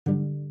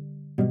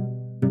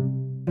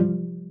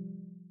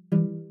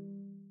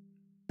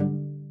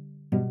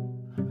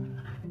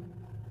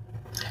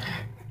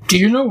Do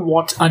you know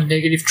what a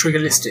negative trigger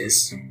list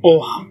is?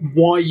 Or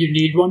why you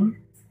need one?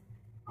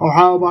 Or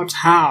how about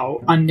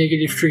how a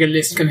negative trigger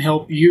list can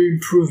help you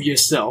improve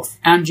yourself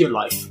and your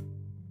life?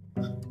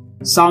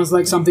 Sounds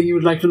like something you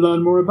would like to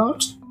learn more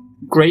about?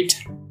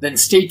 Great, then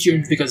stay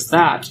tuned because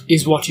that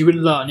is what you will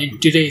learn in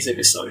today's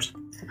episode.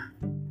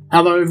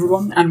 Hello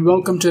everyone and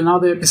welcome to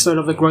another episode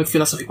of the Growth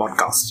Philosophy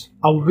Podcast,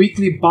 a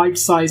weekly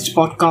bite-sized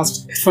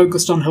podcast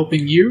focused on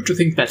helping you to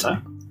think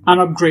better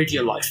and upgrade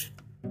your life.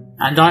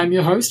 And I am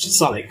your host,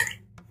 Salik.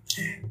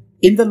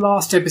 In the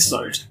last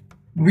episode,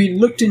 we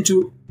looked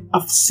into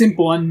a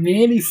simple and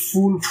nearly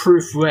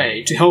foolproof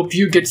way to help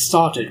you get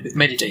started with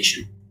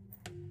meditation.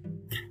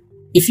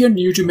 If you're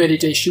new to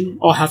meditation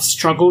or have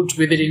struggled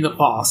with it in the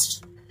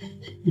past,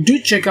 do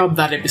check out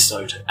that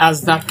episode,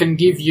 as that can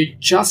give you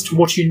just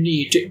what you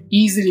need to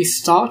easily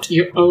start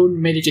your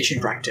own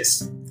meditation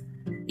practice.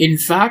 In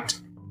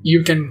fact,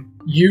 you can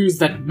use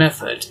that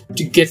method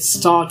to get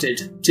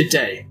started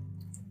today,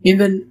 in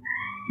the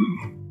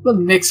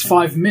next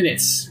 5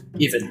 minutes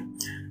even.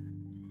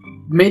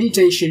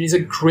 Meditation is a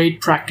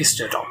great practice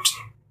to adopt,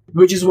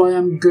 which is why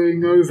I'm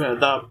going over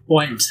the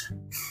point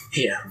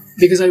here,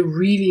 because I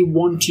really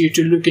want you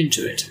to look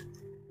into it.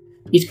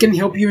 It can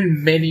help you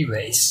in many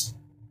ways,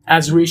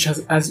 as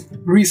research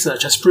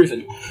has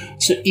proven.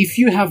 So if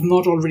you have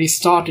not already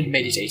started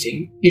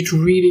meditating, it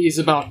really is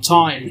about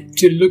time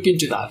to look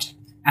into that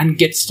and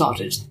get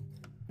started.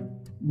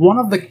 One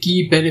of the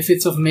key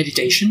benefits of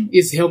meditation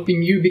is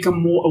helping you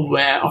become more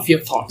aware of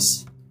your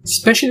thoughts,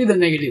 especially the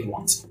negative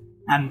ones.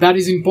 And that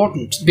is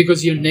important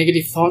because your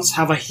negative thoughts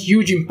have a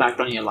huge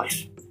impact on your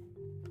life.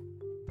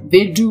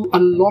 They do a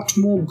lot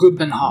more good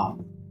than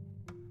harm.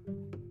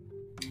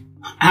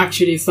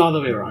 Actually, it's the other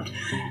way around.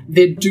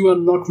 They do a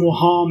lot more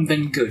harm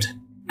than good.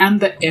 And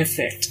the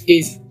effect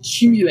is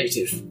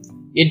cumulative.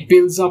 It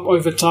builds up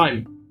over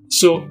time.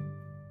 So,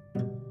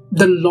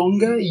 the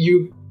longer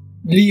you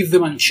leave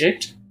them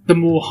unchecked, the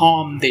more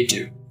harm they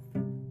do.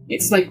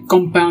 It's like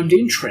compound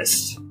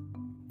interest.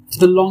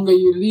 The longer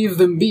you leave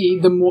them be,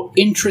 the more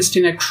interest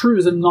in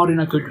accrues, and not in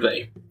a good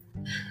way.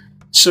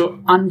 So,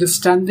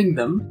 understanding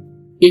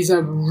them is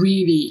a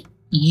really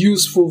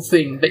useful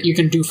thing that you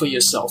can do for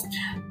yourself,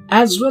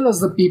 as well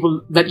as the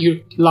people that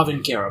you love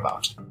and care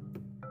about.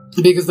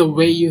 Because the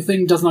way you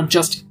think does not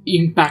just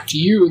impact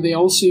you, they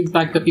also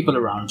impact the people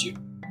around you.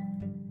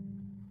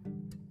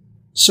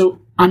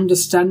 So,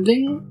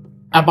 understanding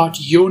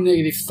about your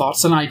negative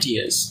thoughts and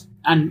ideas,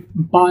 and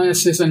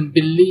biases and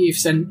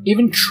beliefs and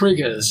even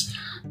triggers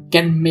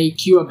can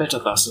make you a better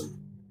person.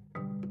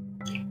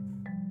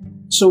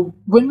 So,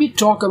 when we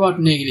talk about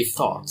negative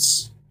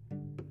thoughts,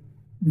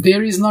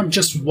 there is not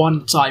just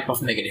one type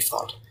of negative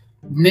thought.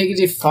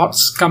 Negative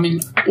thoughts come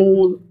in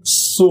all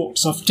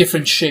sorts of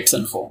different shapes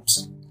and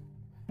forms.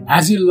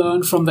 As you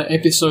learn from the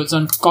episodes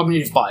on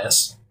cognitive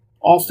bias,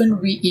 often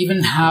we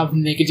even have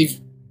negative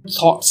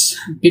thoughts,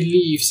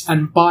 beliefs,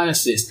 and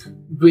biases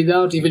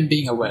without even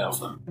being aware of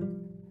them.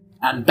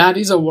 And that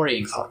is a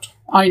worrying thought,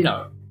 I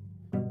know.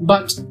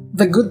 But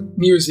the good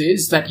news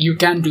is that you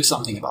can do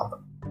something about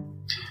them.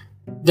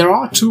 There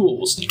are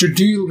tools to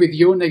deal with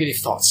your negative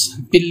thoughts,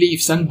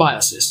 beliefs, and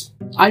biases.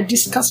 I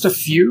discussed a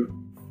few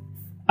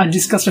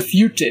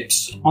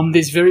tips on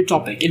this very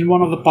topic in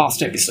one of the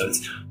past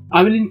episodes.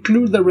 I will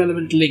include the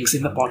relevant links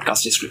in the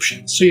podcast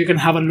description, so you can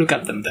have a look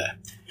at them there.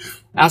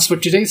 As for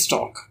today's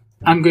talk,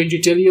 I'm going to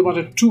tell you about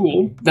a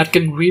tool that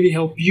can really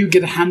help you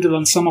get a handle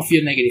on some of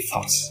your negative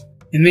thoughts,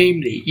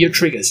 namely your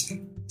triggers.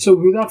 So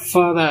without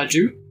further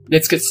ado,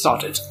 let's get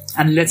started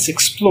and let's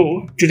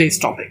explore today's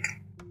topic,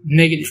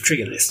 negative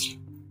trigger list.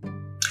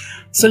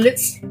 So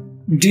let's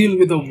deal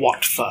with the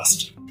what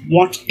first.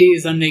 What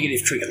is a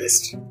negative trigger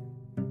list?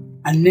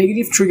 A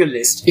negative trigger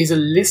list is a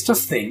list of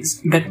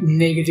things that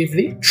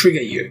negatively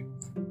trigger you.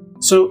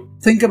 So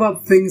think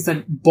about things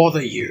that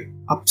bother you,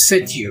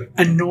 upset you,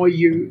 annoy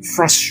you,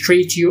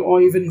 frustrate you,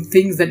 or even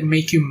things that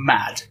make you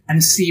mad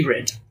and see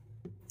red.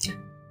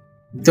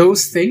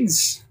 Those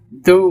things,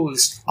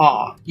 those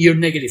are your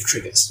negative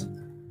triggers.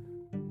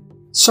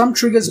 Some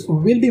triggers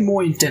will be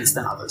more intense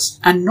than others,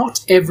 and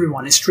not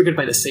everyone is triggered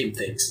by the same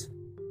things.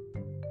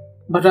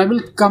 But I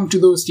will come to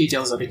those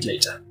details a bit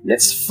later.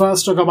 Let's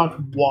first talk about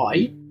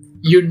why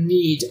you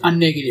need a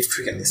negative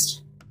trigger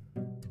list.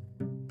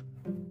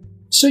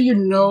 So you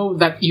know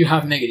that you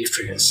have negative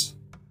triggers.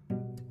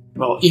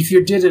 Well, if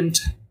you didn't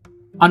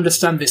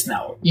understand this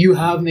now, you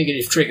have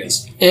negative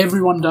triggers.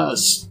 Everyone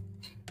does.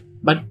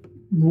 But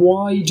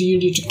why do you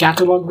need to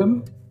catalog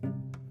them?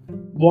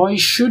 Why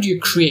should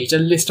you create a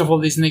list of all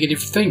these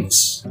negative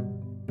things?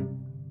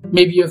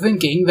 Maybe you're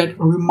thinking that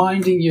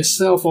reminding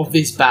yourself of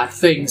these bad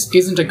things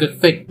isn't a good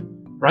thing,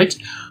 right?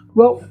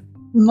 Well,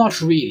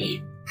 not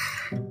really.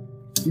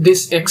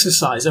 This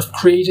exercise of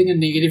creating a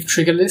negative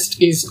trigger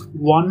list is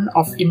one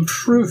of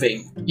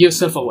improving your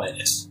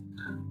self-awareness.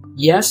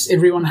 Yes,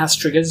 everyone has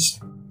triggers.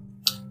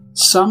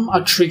 Some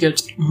are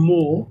triggered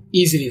more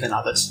easily than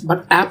others,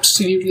 but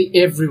absolutely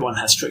everyone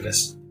has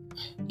triggers.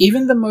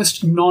 Even the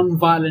most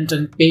non-violent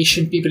and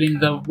patient people in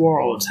the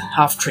world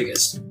have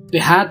triggers. They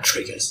had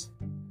triggers.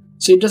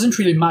 So it doesn't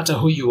really matter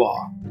who you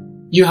are.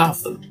 You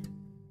have them.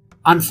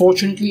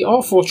 Unfortunately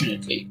or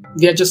fortunately,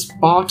 they are just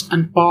part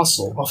and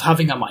parcel of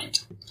having a mind.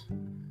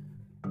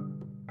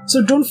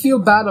 So don't feel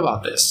bad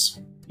about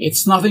this.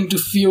 It's nothing to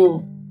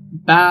feel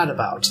bad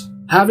about.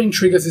 Having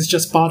triggers is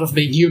just part of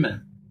being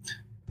human.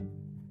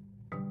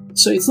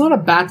 So it's not a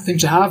bad thing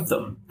to have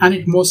them, and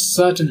it most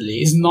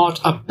certainly is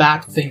not a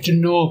bad thing to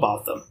know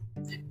about them.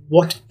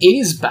 What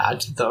is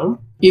bad, though,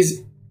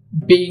 is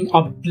being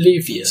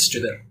oblivious to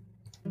them.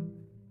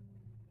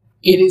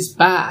 It is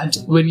bad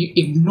when you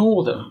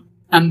ignore them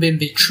and then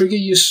they trigger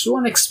you so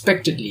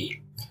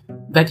unexpectedly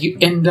that you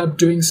end up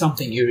doing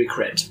something you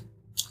regret,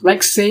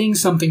 like saying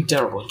something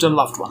terrible to a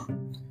loved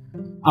one.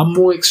 A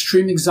more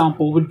extreme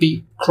example would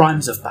be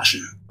crimes of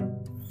passion.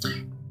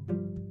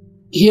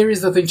 Here is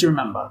the thing to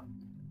remember.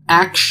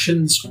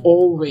 Actions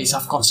always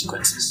have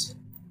consequences.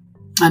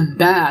 And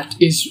that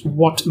is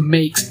what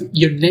makes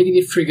your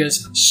negative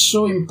triggers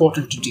so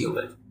important to deal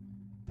with.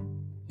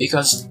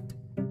 Because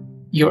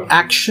your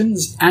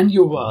actions and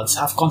your words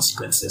have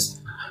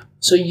consequences.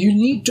 So you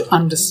need to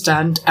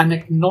understand and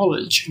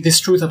acknowledge this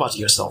truth about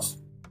yourself.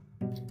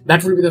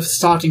 That will be the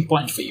starting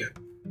point for you.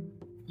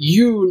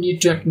 You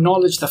need to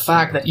acknowledge the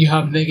fact that you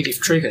have negative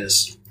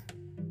triggers.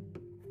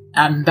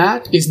 And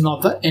that is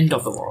not the end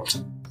of the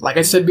world. Like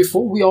I said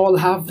before, we all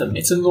have them.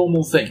 It's a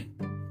normal thing.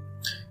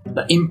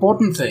 The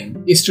important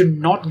thing is to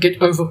not get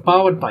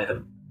overpowered by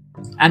them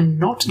and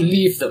not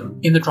leave them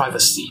in the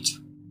driver's seat.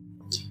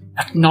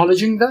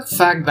 Acknowledging the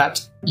fact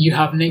that you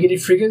have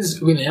negative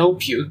triggers will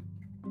help you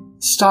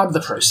start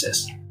the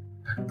process.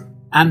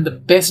 And the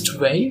best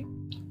way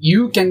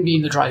you can be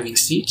in the driving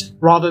seat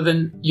rather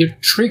than your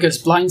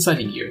triggers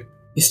blindsiding you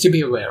is to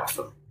be aware of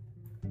them.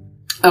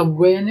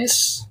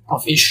 Awareness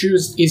of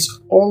issues is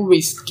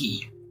always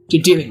key to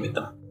dealing with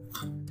them.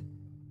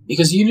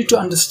 Because you need to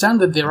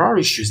understand that there are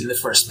issues in the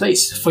first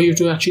place for you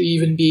to actually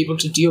even be able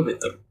to deal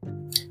with them.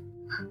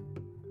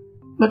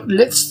 But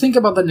let's think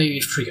about the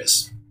negative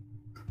triggers.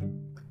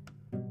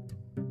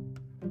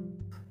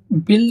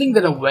 Building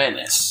that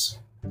awareness,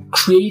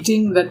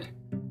 creating that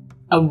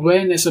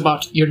awareness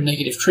about your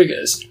negative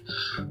triggers,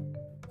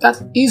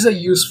 that is a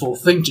useful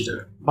thing to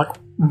do. But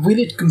will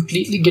it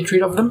completely get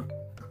rid of them?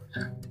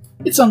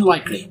 It's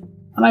unlikely.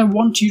 And I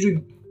want you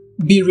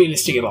to be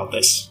realistic about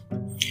this.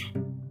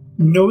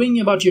 Knowing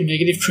about your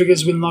negative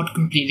triggers will not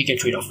completely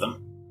get rid of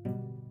them.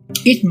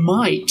 It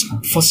might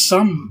for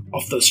some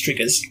of those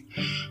triggers.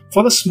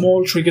 For the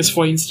small triggers,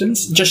 for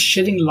instance, just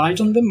shedding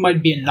light on them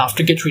might be enough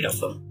to get rid of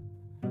them.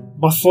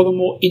 But for the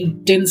more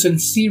intense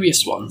and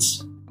serious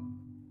ones,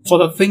 for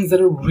the things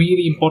that are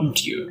really important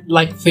to you,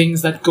 like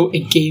things that go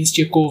against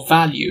your core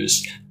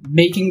values,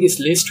 making this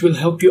list will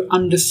help you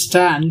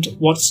understand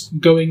what's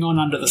going on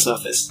under the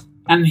surface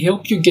and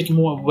help you get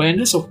more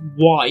awareness of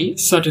why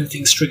certain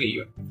things trigger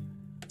you.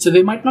 So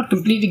they might not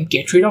completely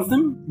get rid of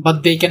them,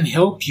 but they can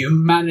help you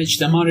manage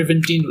them or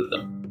even deal with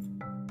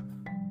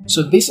them.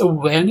 So this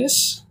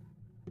awareness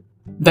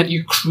that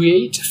you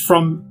create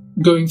from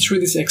going through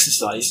this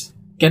exercise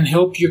can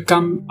help you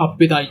come up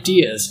with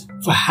ideas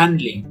for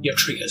handling your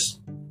triggers.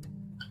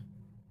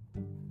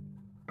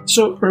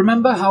 So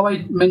remember how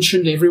I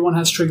mentioned everyone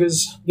has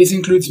triggers? This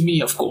includes me,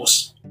 of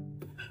course.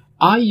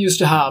 I used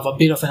to have a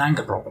bit of an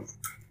anger problem.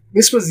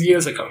 This was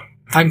years ago,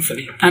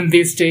 thankfully, and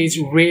these days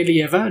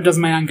rarely ever does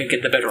my anger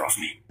get the better of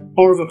me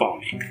or overpower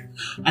me.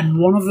 And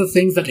one of the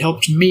things that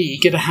helped me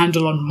get a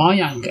handle on my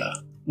anger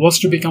was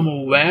to become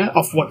aware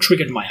of what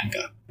triggered my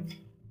anger.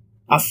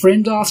 A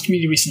friend asked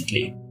me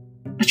recently,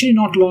 actually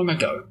not long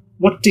ago,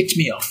 what ticked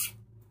me off?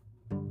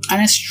 And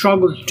I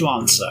struggled to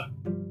answer.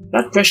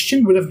 That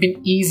question would have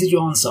been easy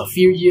to answer a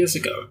few years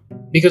ago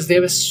because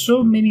there were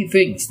so many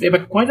things, there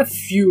were quite a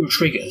few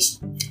triggers.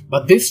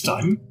 But this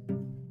time,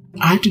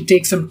 I had to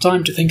take some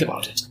time to think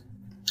about it.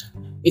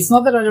 It's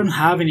not that I don't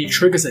have any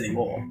triggers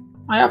anymore.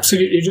 I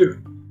absolutely do.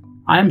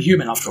 I am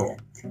human after all.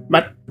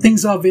 But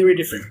things are very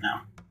different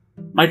now.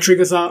 My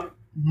triggers are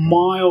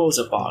miles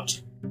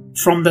apart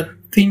from the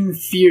thin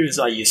fears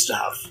I used to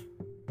have.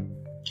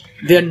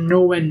 They're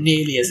nowhere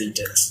nearly as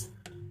intense.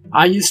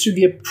 I used to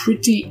be a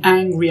pretty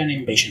angry and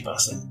impatient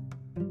person.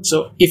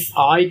 So if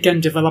I can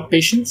develop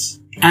patience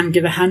and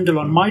get a handle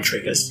on my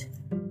triggers,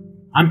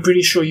 I'm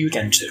pretty sure you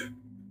can too.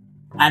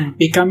 And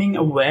becoming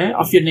aware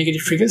of your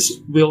negative triggers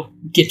will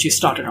get you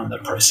started on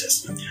that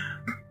process.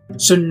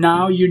 So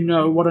now you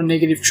know what a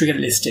negative trigger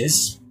list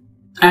is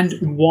and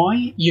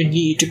why you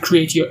need to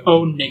create your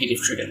own negative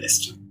trigger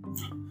list.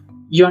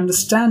 You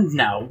understand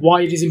now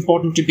why it is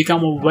important to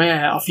become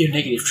aware of your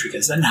negative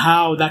triggers and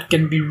how that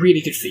can be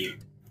really good for you.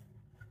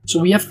 So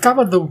we have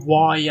covered the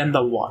why and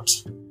the what.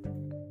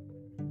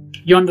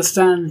 You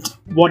understand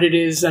what it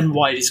is and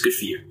why it is good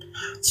for you.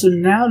 So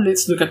now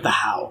let's look at the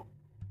how.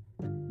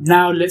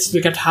 Now let's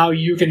look at how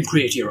you can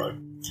create your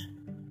own.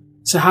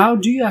 So how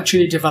do you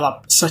actually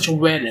develop such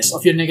awareness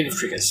of your negative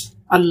triggers?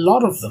 A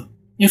lot of them,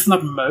 if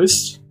not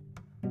most,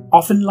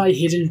 often lie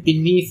hidden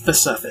beneath the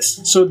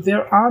surface, so they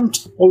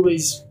aren't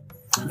always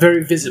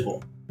very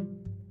visible.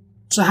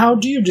 So how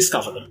do you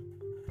discover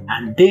them?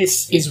 And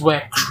this is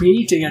where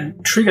creating a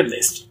trigger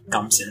list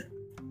comes in.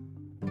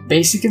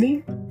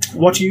 Basically,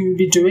 what you will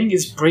be doing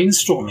is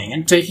brainstorming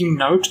and taking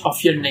note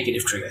of your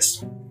negative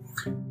triggers.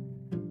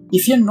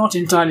 If you're not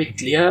entirely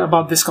clear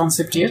about this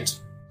concept yet,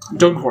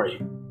 don't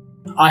worry.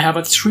 I have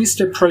a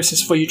 3-step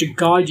process for you to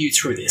guide you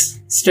through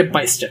this, step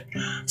by step,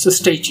 so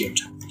stay tuned.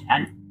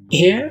 And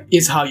here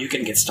is how you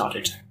can get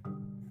started.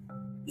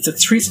 It's a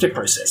 3-step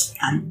process,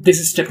 and this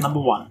is step number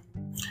 1.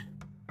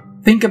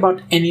 Think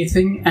about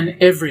anything and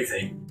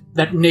everything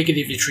that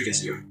negatively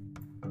triggers you.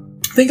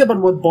 Think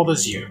about what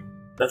bothers you,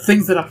 the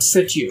things that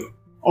upset you,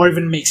 or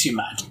even makes you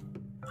mad.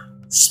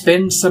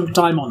 Spend some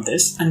time on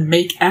this and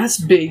make as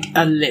big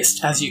a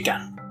list as you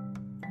can.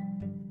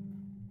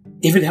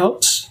 If it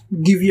helps,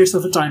 give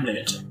yourself a time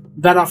limit.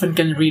 That often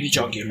can really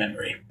jog your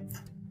memory.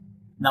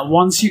 Now,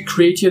 once you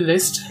create your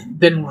list,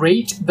 then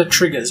rate the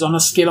triggers on a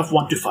scale of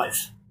 1 to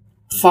 5.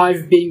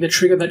 5 being the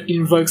trigger that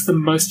invokes the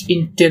most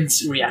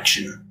intense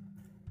reaction.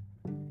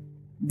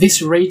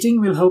 This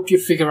rating will help you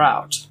figure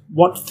out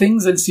what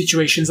things and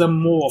situations are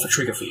more of a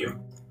trigger for you.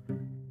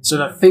 So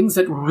the things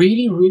that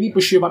really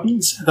push your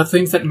buttons, the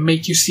things that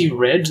make you see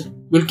red,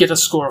 will get a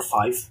score of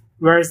 5.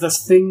 Whereas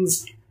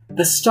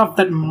the stuff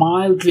that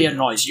mildly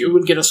annoys you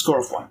will get a score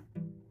of 1.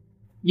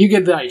 You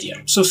get the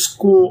idea. So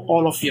score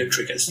all of your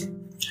triggers.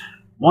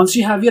 Once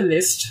you have your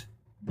list,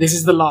 this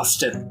is the last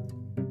step.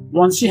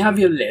 Once you have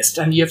your list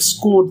and you have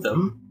scored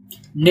them,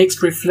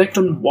 next reflect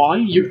on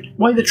why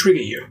they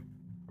trigger you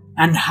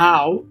and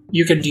how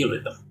you can deal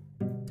with them.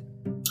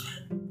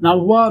 Now,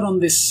 a word on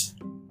this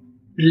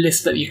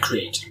list that you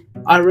create.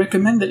 I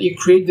recommend that you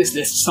create this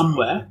list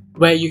somewhere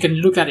where you can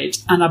look at it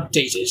and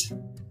update it,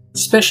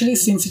 especially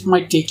since it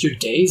might take you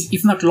days,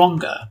 if not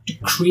longer, to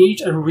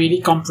create a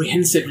really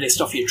comprehensive list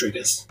of your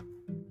triggers.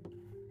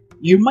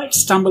 You might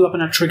stumble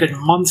upon a trigger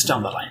months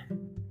down the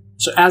line,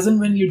 so as and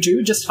when you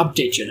do, just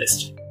update your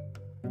list.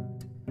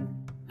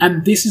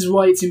 And this is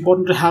why it's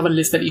important to have a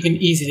list that you can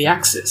easily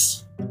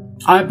access.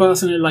 I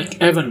personally like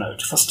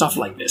Evernote for stuff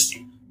like this,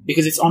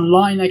 because it's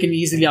online, I can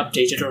easily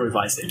update it or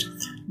revise it.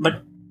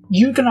 But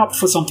you can opt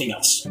for something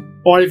else,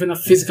 or even a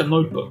physical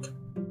notebook.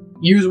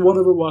 Use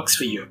whatever works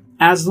for you,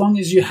 as long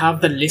as you have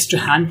the list to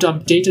hand to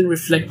update and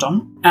reflect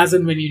on as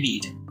and when you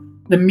need.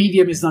 The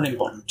medium is not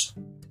important.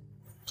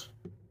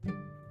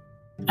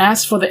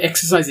 As for the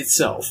exercise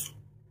itself,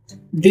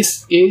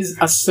 this is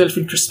a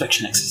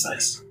self-introspection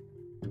exercise.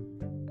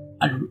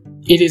 And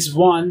it is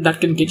one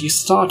that can get you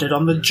started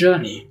on the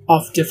journey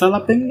of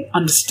developing,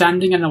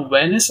 understanding, and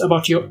awareness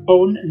about your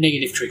own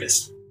negative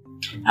triggers.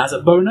 As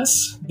a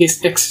bonus,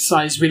 this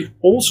exercise will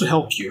also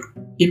help you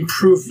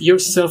improve your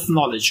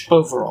self-knowledge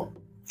overall.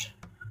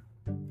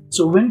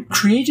 So when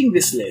creating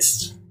this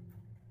list,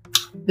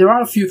 there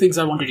are a few things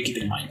I want you to keep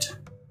in mind.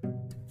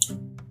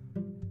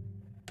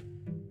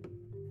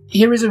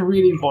 Here is a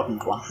really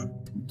important one.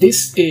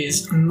 This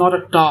is not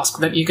a task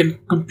that you can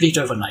complete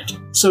overnight,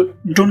 so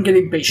don't get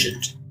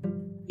impatient.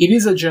 It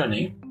is a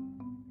journey,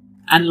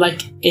 and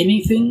like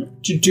anything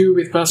to do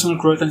with personal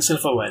growth and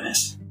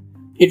self-awareness,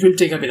 it will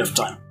take a bit of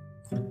time.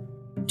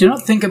 Do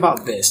not think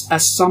about this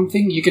as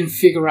something you can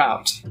figure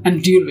out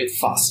and deal with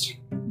fast.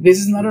 This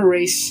is not a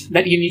race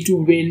that you need to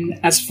win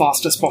as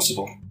fast as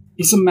possible.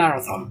 It's a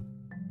marathon.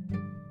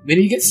 When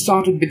you get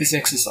started with this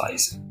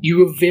exercise, you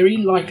will very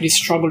likely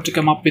struggle to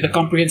come up with a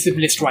comprehensive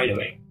list right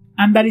away.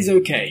 And that is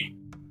okay.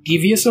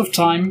 Give yourself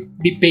time,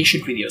 be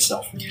patient with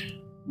yourself.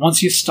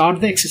 Once you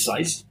start the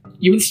exercise,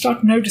 you will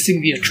start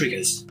noticing your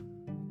triggers,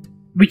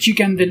 which you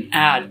can then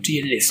add to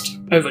your list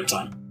over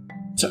time.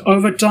 So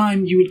over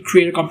time, you will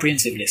create a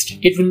comprehensive list.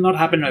 It will not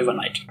happen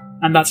overnight,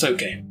 and that's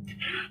okay.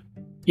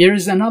 Here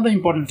is another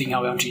important thing I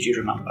want you to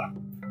remember.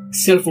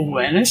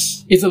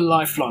 Self-awareness is a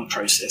lifelong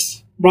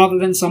process, rather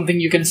than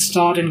something you can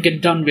start and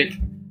get done with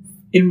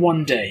in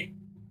one day,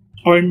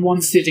 or in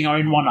one sitting, or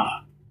in 1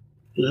 hour.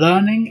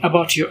 Learning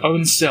about your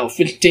own self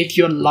will take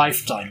you a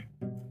lifetime,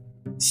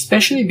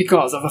 especially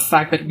because of the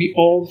fact that we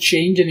all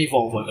change and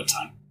evolve over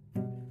time.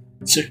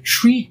 So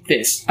treat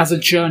this as a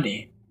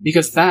journey,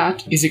 because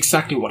that is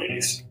exactly what it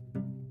is.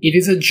 It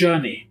is a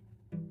journey,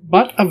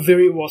 but a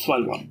very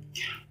worthwhile one.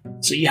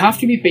 So you have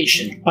to be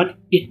patient, but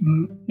it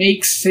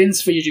makes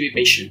sense for you to be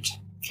patient,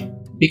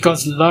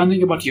 because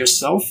learning about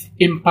yourself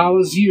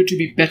empowers you to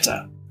be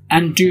better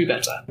and do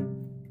better.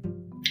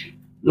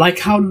 Like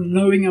how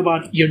knowing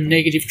about your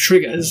negative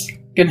triggers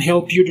can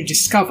help you to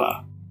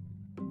discover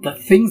the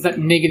things that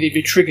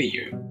negatively trigger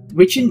you,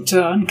 which in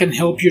turn can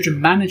help you to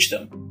manage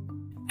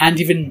them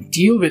and even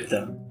deal with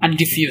them and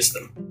diffuse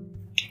them.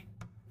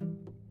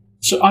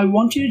 So I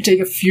want you to take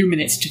a few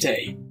minutes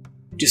today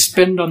to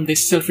spend on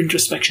this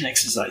self-introspection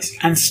exercise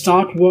and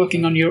start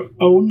working on your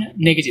own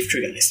negative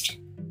trigger list.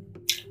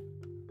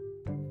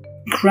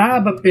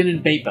 Grab a pen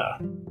and paper,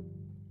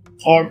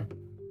 or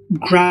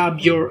grab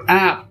your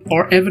app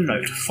or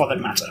Evernote for that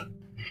matter,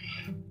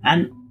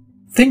 and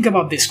think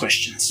about these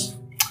questions.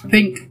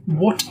 Think,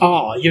 what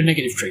are your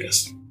negative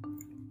triggers?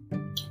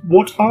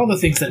 What are the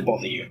things that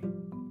bother you?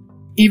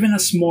 Even a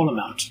small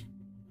amount.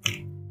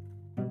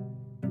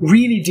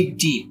 really dig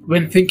deep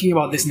when thinking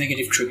about these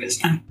negative triggers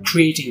and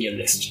creating your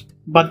list.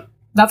 But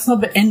that's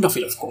not the end of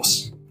it, of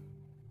course.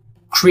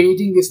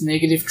 Creating this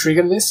negative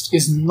trigger list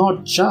is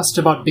not just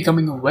about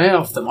becoming aware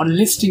of them or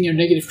listing your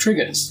negative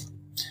triggers.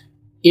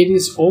 It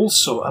is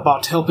also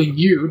about helping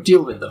you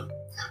deal with them.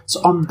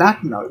 So on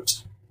that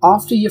note,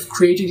 after you've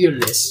created your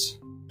list,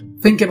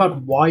 think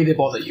about why they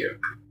bother you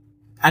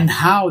and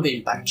how they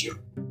impact you.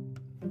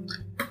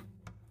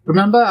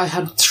 Remember, I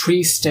had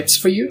 3 steps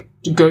for you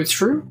to go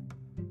through.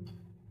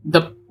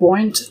 The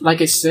point,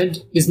 like I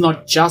said, is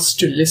not just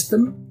to list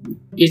them,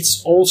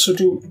 it's also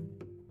to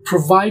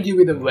provide you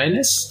with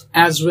awareness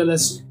as well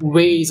as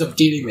ways of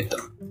dealing with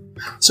them.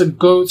 So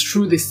go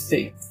through these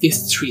 3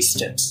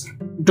 steps.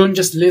 Don't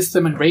just list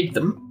them and rate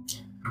them.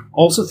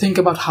 Also think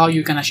about how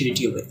you can actually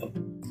deal with them.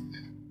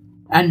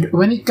 And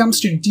when it comes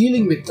to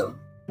dealing with them,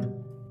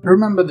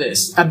 remember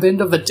this, at the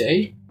end of the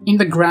day, in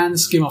the grand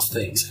scheme of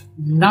things,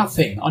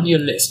 nothing on your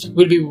list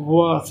will be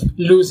worth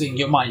losing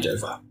your mind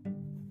over.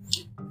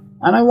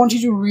 And I want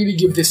you to really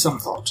give this some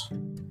thought.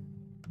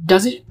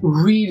 Does it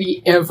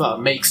really ever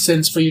make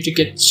sense for you to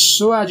get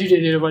so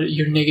agitated about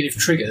your negative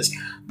triggers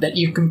that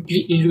you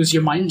completely lose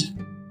your mind?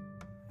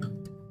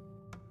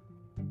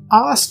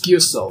 Ask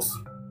yourself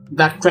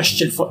that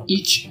question for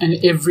each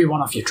and every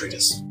one of your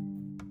triggers.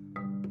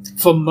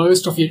 For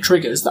most of your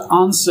triggers, the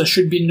answer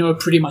should be no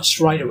pretty much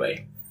right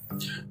away.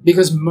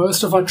 Because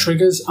most of our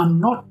triggers are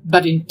not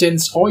that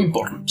intense or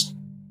important.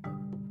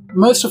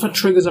 Most of our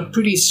triggers are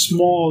pretty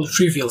small,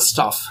 trivial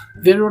stuff.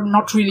 They're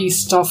not really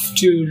stuff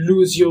to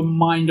lose your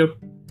mind or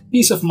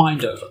peace of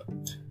mind over.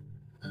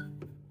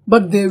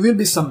 But there will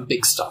be some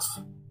big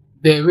stuff.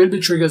 There will be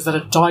triggers that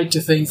are tied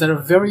to things that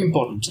are very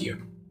important to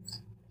you.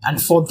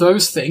 And for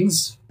those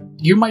things,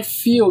 you might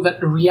feel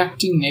that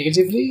reacting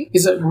negatively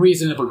is a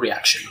reasonable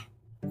reaction.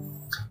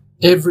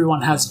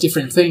 Everyone has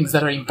different things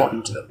that are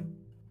important to them.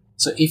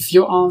 So if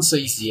your answer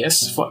is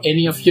yes for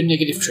any of your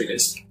negative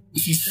triggers,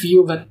 if you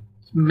feel that it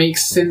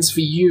makes sense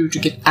for you to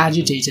get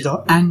agitated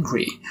or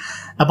angry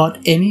about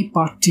any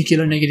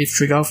particular negative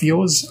trigger of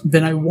yours,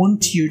 then I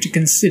want you to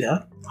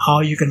consider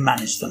how you can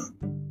manage them.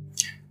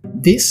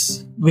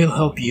 This will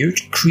help you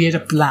to create a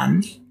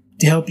plan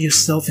to help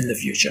yourself in the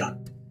future,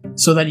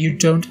 so that you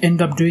don't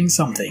end up doing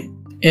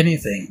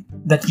anything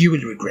that you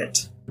will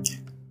regret.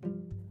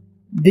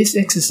 This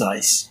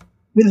exercise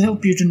will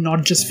help you to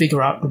not just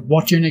figure out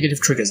what your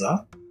negative triggers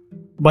are,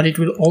 but it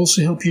will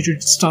also help you to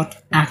start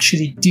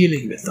actually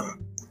dealing with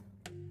them.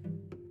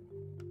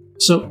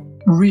 So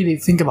really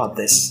think about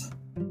this,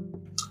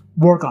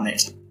 work on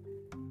it,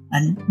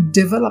 and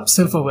develop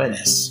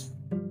self-awareness,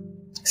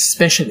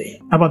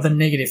 especially about the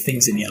negative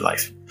things in your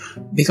life.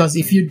 Because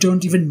if you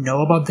don't even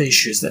know about the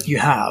issues that you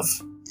have,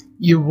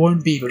 you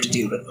won't be able to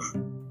deal with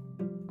them.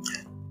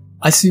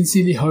 I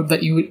sincerely hope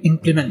that you will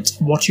implement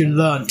what you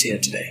learned here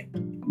today.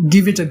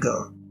 Give it a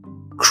go.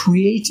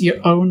 Create your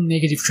own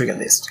negative trigger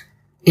list.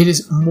 It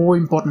is more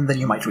important than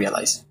you might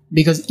realize,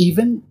 because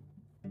even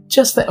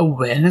just the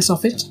awareness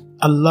of it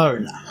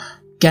alone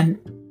can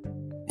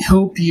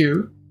help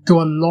you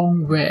go a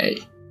long way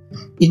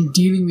in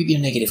dealing with your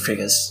negative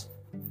triggers,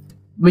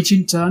 which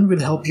in turn will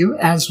help you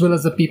as well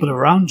as the people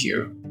around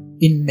you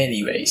in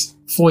many ways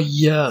for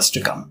years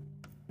to come.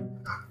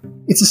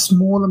 It's a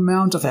small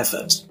amount of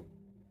effort.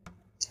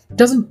 It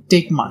doesn't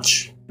take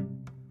much,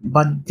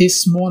 but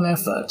this small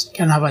effort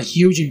can have a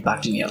huge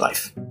impact in your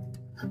life.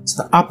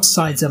 So the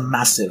upsides are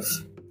massive.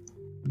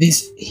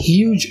 This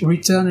huge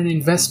return on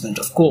investment,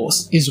 of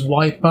course, is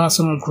why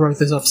personal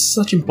growth is of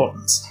such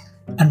importance,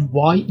 and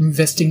why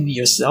investing in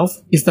yourself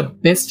is the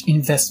best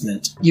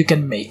investment you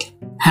can make,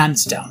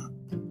 hands down.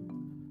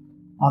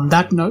 On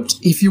that note,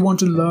 if you want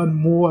to learn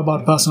more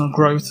about personal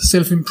growth,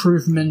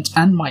 self-improvement,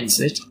 and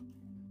mindset,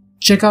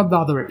 check out the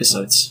other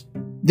episodes.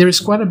 There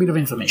is quite a bit of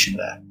information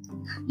there.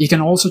 You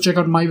can also check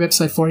out my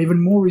website for even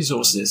more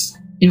resources,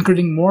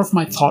 including more of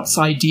my thoughts,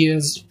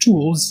 ideas,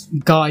 tools,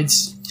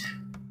 guides,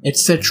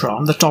 etc.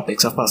 on the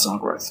topics of personal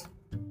growth.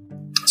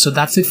 So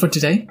that's it for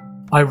today.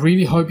 I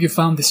really hope you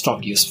found this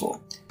talk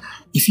useful.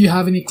 If you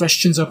have any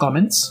questions or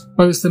comments,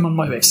 post them on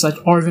my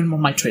website or even on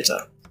my Twitter.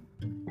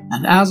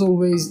 And as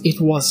always,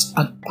 it was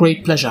a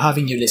great pleasure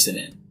having you listen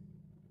in.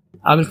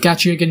 I will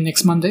catch you again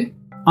next Monday.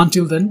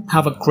 Until then,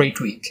 have a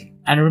great week.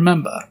 And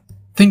remember,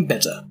 think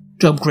better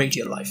to upgrade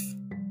your life.